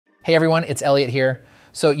Hey everyone, it's Elliot here.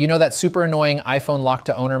 So you know that super annoying iPhone lock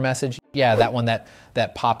to owner message? Yeah, that one that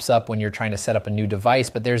pops up when you're trying to set up a new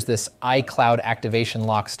device, but there's this iCloud activation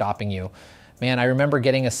lock stopping you. Man, I remember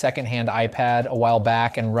getting a secondhand iPad a while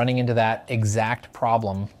back and running into that exact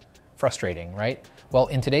problem. Frustrating, right? Well,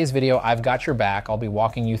 in today's video, I've got your back. I'll be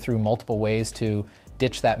walking you through multiple ways to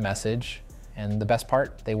ditch that message. And the best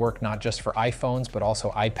part, they work not just for iPhones, but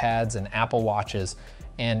also iPads and Apple Watches.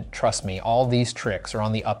 And trust me, all these tricks are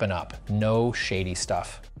on the up and up. No shady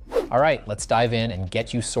stuff. All right, let's dive in and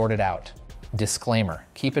get you sorted out. Disclaimer,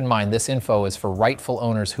 keep in mind this info is for rightful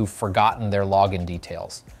owners who've forgotten their login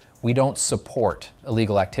details. We don't support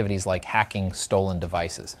illegal activities like hacking stolen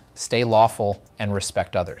devices. Stay lawful and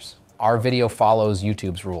respect others. Our video follows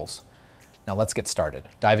YouTube's rules. Now let's get started,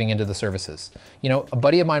 diving into the services. You know, a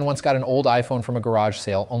buddy of mine once got an old iPhone from a garage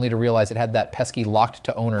sale only to realize it had that pesky locked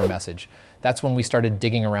to owner message. That's when we started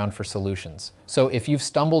digging around for solutions. So if you've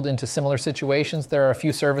stumbled into similar situations, there are a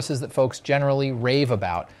few services that folks generally rave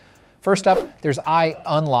about. First up, there's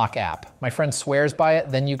Unlock app. My friend swears by it.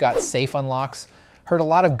 Then you got Safe Unlocks. Heard a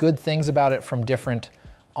lot of good things about it from different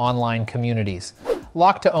online communities.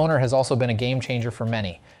 Lock to owner has also been a game changer for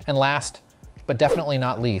many. And last, but definitely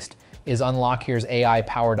not least, is UnlockHere's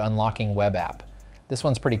AI-powered unlocking web app. This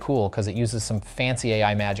one's pretty cool because it uses some fancy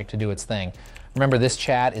AI magic to do its thing. Remember, this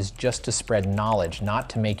chat is just to spread knowledge, not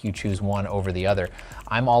to make you choose one over the other.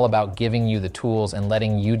 I'm all about giving you the tools and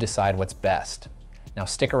letting you decide what's best. Now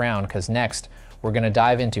stick around because next we're going to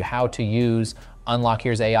dive into how to use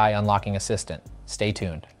UnlockHere's AI unlocking assistant. Stay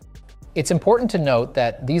tuned. It's important to note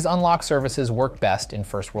that these unlock services work best in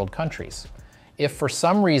first world countries. If for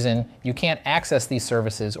some reason you can't access these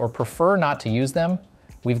services or prefer not to use them,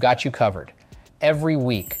 we've got you covered. Every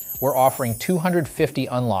week, we're offering 250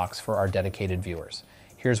 unlocks for our dedicated viewers.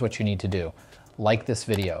 Here's what you need to do. Like this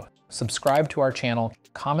video, subscribe to our channel,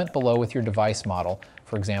 comment below with your device model,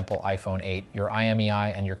 for example, iPhone 8, your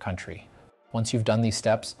IMEI, and your country. Once you've done these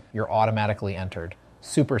steps, you're automatically entered.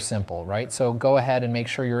 Super simple, right? So go ahead and make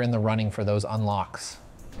sure you're in the running for those unlocks.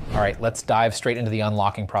 All right, let's dive straight into the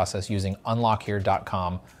unlocking process using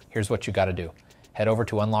unlockhere.com. Here's what you gotta do. Head over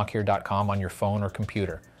to unlockhere.com on your phone or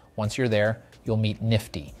computer. Once you're there, you'll meet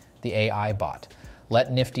Nifty, the AI bot.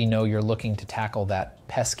 Let Nifty know you're looking to tackle that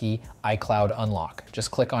pesky iCloud unlock.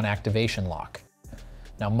 Just click on Activation Lock.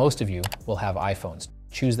 Now, most of you will have iPhones.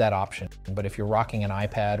 Choose that option. But if you're rocking an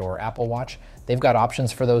iPad or Apple Watch, they've got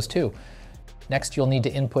options for those too. Next, you'll need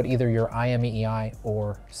to input either your IMEI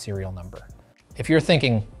or serial number. If you're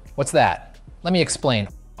thinking, what's that? Let me explain.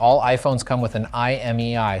 All iPhones come with an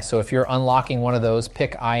IMEI, so if you're unlocking one of those,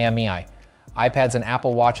 pick IMEI. iPads and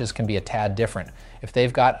Apple Watches can be a tad different. If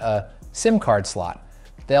they've got a SIM card slot,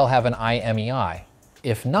 they'll have an IMEI.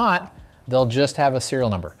 If not, they'll just have a serial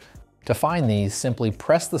number. To find these, simply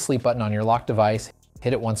press the sleep button on your locked device,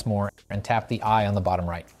 hit it once more, and tap the I on the bottom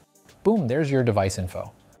right. Boom, there's your device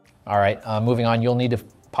info. All right, moving on, you'll need to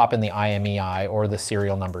pop in the IMEI or the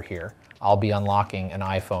serial number here. I'll be unlocking an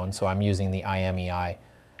iPhone, so I'm using the IMEI.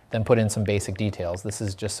 Then put in some basic details. This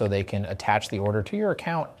is just so they can attach the order to your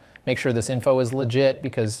account. Make sure this info is legit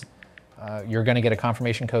because you're gonna get a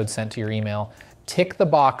confirmation code sent to your email. Tick the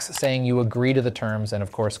box saying you agree to the terms and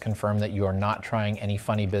of course confirm that you are not trying any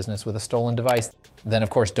funny business with a stolen device. Then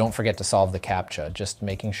of course don't forget to solve the CAPTCHA, just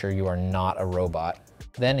making sure you are not a robot.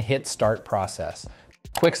 Then hit start process.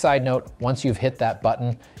 Quick side note, once you've hit that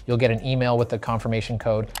button, you'll get an email with the confirmation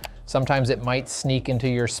code. Sometimes it might sneak into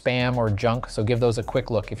your spam or junk, so give those a quick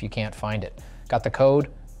look if you can't find it. Got the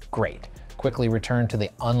code? Great. Quickly return to the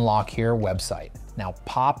UnlockHere website. Now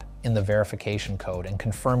pop in the verification code and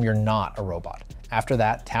confirm you're not a robot. After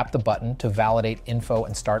that, tap the button to validate info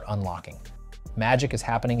and start unlocking. Magic is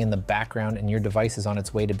happening in the background and your device is on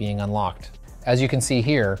its way to being unlocked. As you can see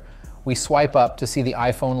here, we swipe up to see the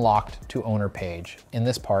iPhone locked to owner page. In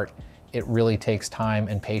this part, it really takes time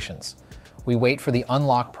and patience. We wait for the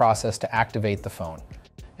unlock process to activate the phone.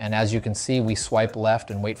 And as you can see, we swipe left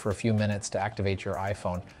and wait for a few minutes to activate your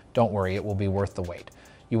iPhone. Don't worry, it will be worth the wait.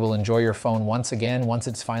 You will enjoy your phone once again once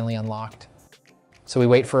it's finally unlocked. So we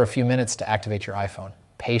wait for a few minutes to activate your iPhone.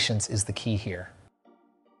 Patience is the key here.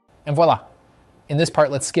 And voila. In this part,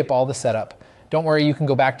 let's skip all the setup. Don't worry, you can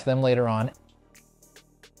go back to them later on.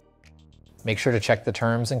 Make sure to check the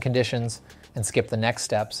terms and conditions and skip the next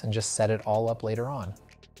steps and just set it all up later on.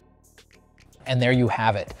 And there you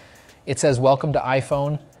have it. It says, welcome to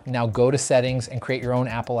iPhone. Now go to settings and create your own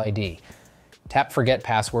Apple ID. Tap forget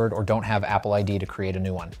password or don't have Apple ID to create a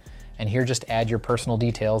new one. And here just add your personal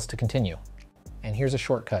details to continue. And here's a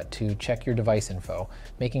shortcut to check your device info,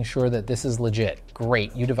 making sure that this is legit.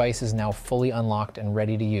 Great, your device is now fully unlocked and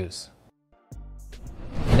ready to use.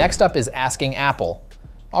 Next up is asking Apple.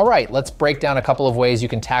 All right, let's break down a couple of ways you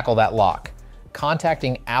can tackle that lock.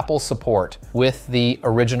 Contacting Apple support with the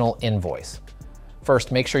original invoice.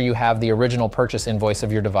 First, make sure you have the original purchase invoice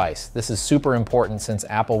of your device. This is super important since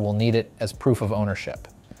Apple will need it as proof of ownership.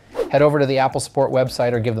 Head over to the Apple support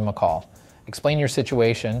website or give them a call. Explain your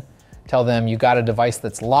situation, tell them you got a device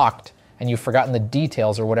that's locked and you've forgotten the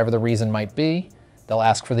details or whatever the reason might be. They'll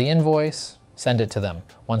ask for the invoice, send it to them.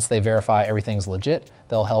 Once they verify everything's legit,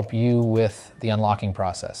 they'll help you with the unlocking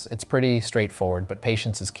process. It's pretty straightforward, but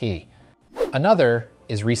patience is key. Another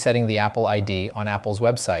is resetting the Apple ID on Apple's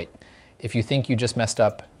website. If you think you just messed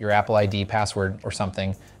up your Apple ID password or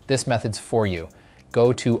something, this method's for you.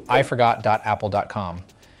 Go to iforgot.apple.com.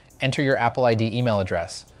 Enter your Apple ID email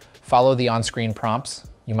address. Follow the on-screen prompts.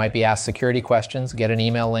 You might be asked security questions, get an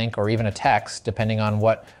email link, or even a text, depending on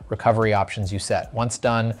what recovery options you set. Once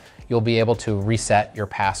done, you'll be able to reset your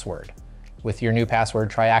password. With your new password,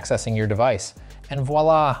 try accessing your device. And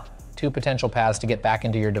voila, 2 potential paths to get back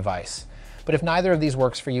into your device. But if neither of these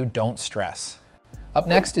works for you, don't stress. Up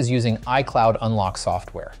next is using iCloud Unlock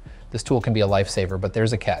software. This tool can be a lifesaver, but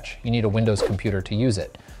there's a catch. You need a Windows computer to use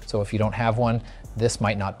it. So if you don't have one, this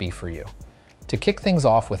might not be for you. To kick things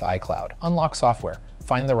off with iCloud, unlock software.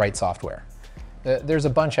 Find the right software. There's a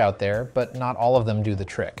bunch out there, but not all of them do the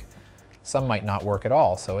trick. Some might not work at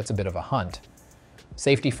all, so it's a bit of a hunt.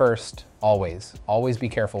 Safety first, always. Always be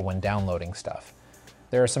careful when downloading stuff.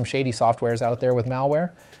 There are some shady softwares out there with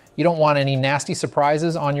malware. You don't want any nasty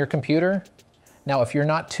surprises on your computer. Now, if you're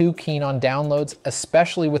not too keen on downloads,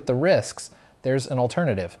 especially with the risks, there's an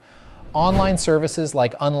alternative. Online services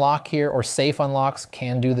like UnlockHere or Safe Unlocks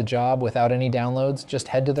can do the job without any downloads. Just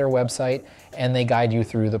head to their website and they guide you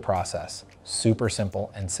through the process. Super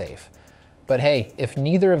simple and safe. But hey, if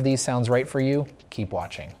neither of these sounds right for you, keep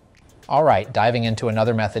watching. All right, diving into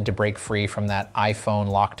another method to break free from that iPhone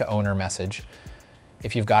lock to owner message.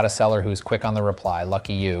 If you've got a seller who's quick on the reply,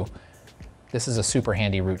 lucky you, this is a super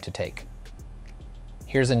handy route to take.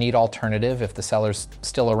 Here's a neat alternative. If the seller's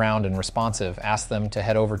still around and responsive, ask them to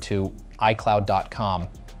head over to iCloud.com.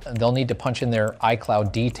 They'll need to punch in their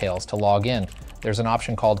iCloud details to log in. There's an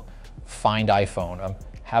option called Find iPhone.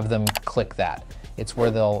 Have them click that. It's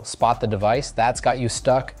where they'll spot the device. That's got you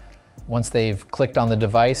stuck. Once they've clicked on the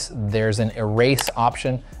device, there's an erase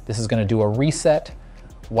option. This is going to do a reset,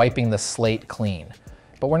 wiping the slate clean.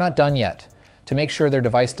 But we're not done yet. To make sure their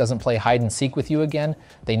device doesn't play hide and seek with you again,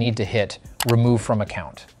 they need to hit Remove from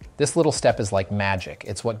Account. This little step is like magic.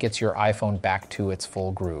 It's what gets your iPhone back to its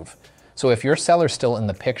full groove. So if your seller's still in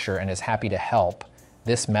the picture and is happy to help,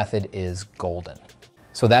 this method is golden.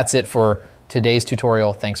 So that's it for today's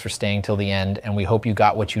tutorial. Thanks for staying till the end, and we hope you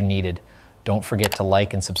got what you needed. Don't forget to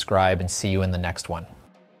like and subscribe, and see you in the next one.